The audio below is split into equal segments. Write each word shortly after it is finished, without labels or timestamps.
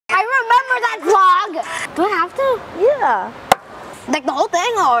Do I have to? Yeah. Like the whole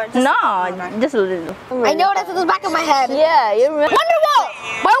thing or just... No, just a little. I know that's in the back of my head. Yeah, you remember. Wonderwall!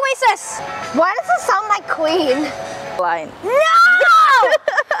 By Oasis! Why does it sound like Queen? Line. No!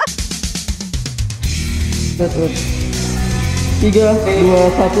 Betul. 3, 2, 1.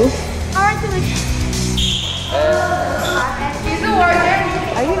 Alright,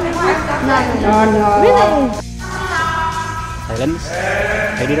 are you No. Really? Silence.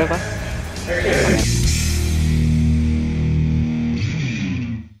 Ready, Raffa?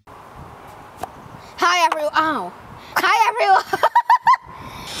 Hi everyone. Oh. Hi everyone.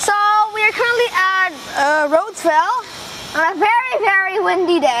 So we are currently at Rhodesville on a very, very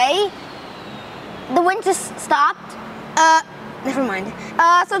windy day. The wind just stopped. Never mind.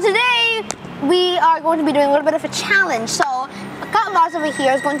 So today we are going to be doing a little bit of a challenge. So a couple of us over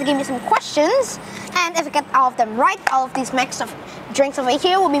here is going to give me some questions, and if I get all of them right, all of these mix of drinks over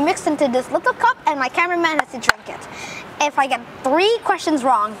here will be mixed into this little cup, and my cameraman has to drink it. If I get 3 questions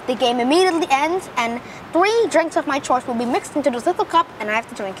wrong, the game immediately ends, and 3 drinks of my choice will be mixed into this little cup, and I have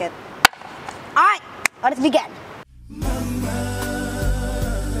to drink it. All right, let's begin.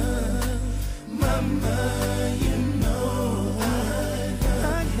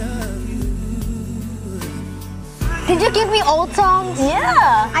 Did you give me old songs?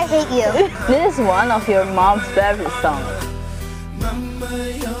 Yeah. I hate you. This is one of your mom's favorite songs.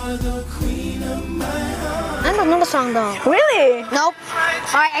 I don't know the song though. Really? Nope.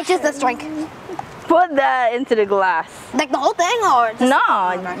 Alright, I choose this drink. Put that into the glass. Like the whole thing or just...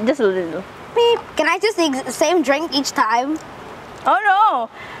 No, just a little. Beep. Can I choose the same drink each time? Oh no.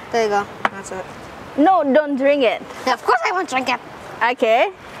 There you go. That's it. No, don't drink it. Yeah, of course I won't drink it.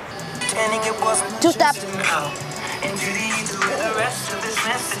 Okay. 2 steps.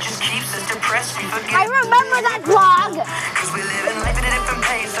 I remember that vlog.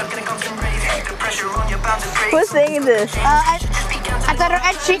 Who's singing this? I thought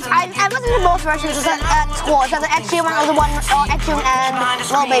Ed Sheeran. I listened to both versions at school. So the Ed Sheeran or the one Ed Sheeran and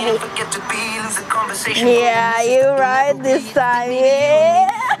Lil Baby. Yeah, you're right this time. Yeah.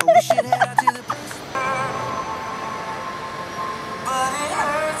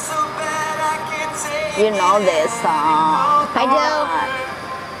 You know this song. I do.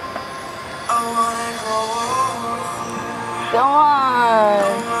 Come on.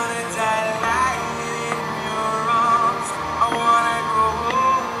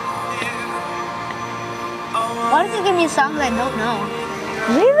 Why did you give me songs I don't know?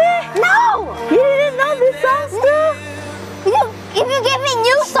 Really? No! You didn't know this song too? If you give me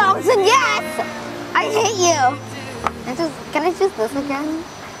new songs, then yes! I hate you. Can I choose this again?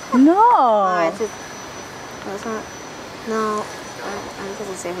 No. Alright, choose. No, it's not. No. I'm just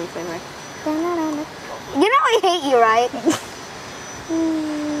the same flavor. You know I hate you, right?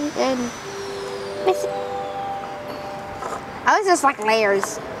 I was just like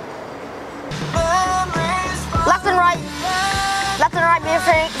layers. Left and Right. Left and Right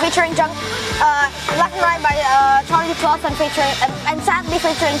featuring Junk. Left and Right by Charlie Plus and sadly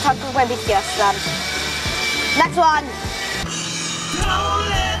featuring Jungkook by BTS. Next one.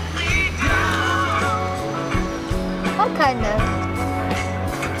 What kind of?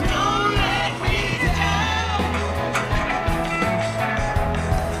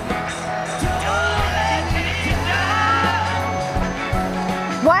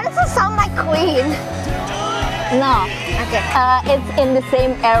 Why does it sound like Queen? No. Okay. It's in the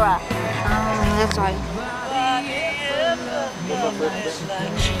same era. That's right.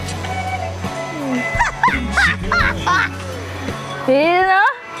 You didn't know?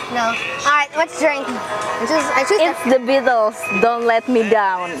 No. Alright, let's drink. I choose It's the Beatles, Don't Let Me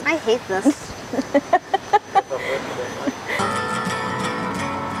Down. I hate this.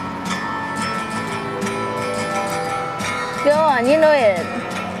 Go on, you know it.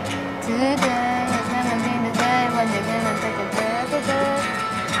 Today has never been the day when you're gonna take a breath.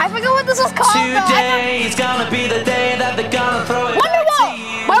 I forgot what this was called. Today is gonna be the day that they're gonna throw it Wonderwall!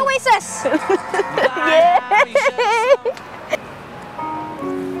 By Oasis! Yeah.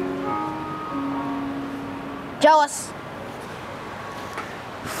 Jealous.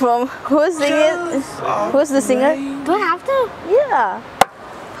 From who's singing? Who's the singer? Do I have to? Yeah.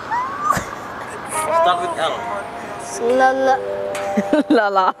 Start with L. La la. La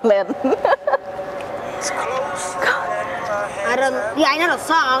La Land. I know the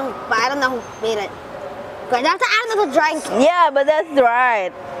song, but I don't know who made it. But that's I don't know the drink. Yeah, but that's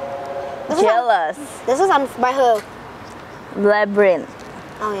right. Jealous. This is on by who? Labyrinth.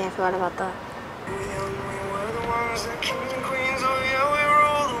 Oh yeah, I forgot about that.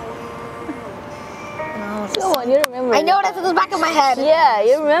 Come on, you remember. I know that's in the back of my head. Yeah,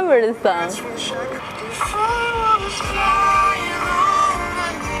 you remember this song.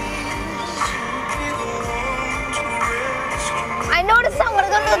 know the song, but I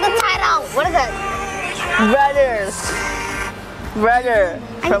don't know the title. What is it? Brother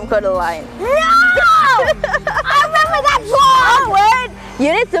from Codaline. No! I remember that song! Oh wait, you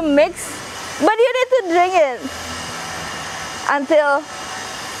need to mix, but you need to drink it until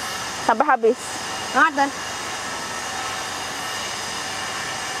sampai habis. Not done.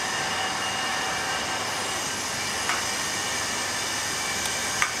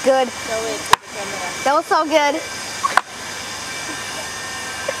 Good. That was so good.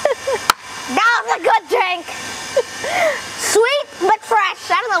 That was a good drink. Sweet but fresh.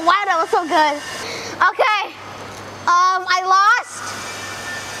 I don't know why that was so good. Okay. I lost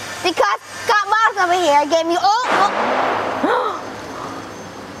because Kak Mars over here gave me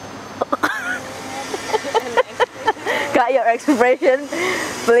Got your expression,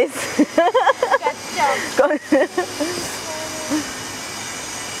 please.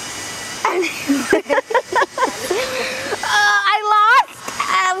 I lost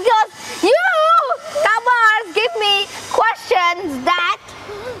because you, Kak Mars, gave me questions that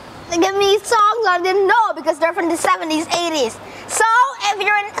give me songs I didn't know because they're from the 70s, 80s. So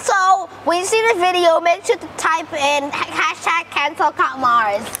when you see this video, make sure to type in hashtag cancel Kak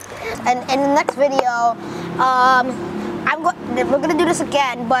Mars. And in the next video, we're gonna do this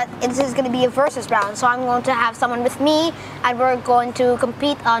again, but this is gonna be a versus round. So I'm going to have someone with me, and we're going to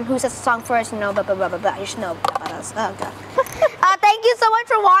compete on who says the song first. You know, blah blah blah blah blah. You should know about us. Oh god. Thank you so much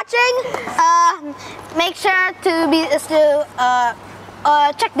for watching. Make sure to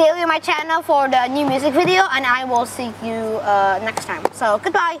check daily on my channel for the new music video, and I will see you next time. So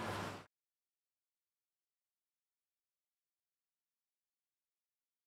goodbye.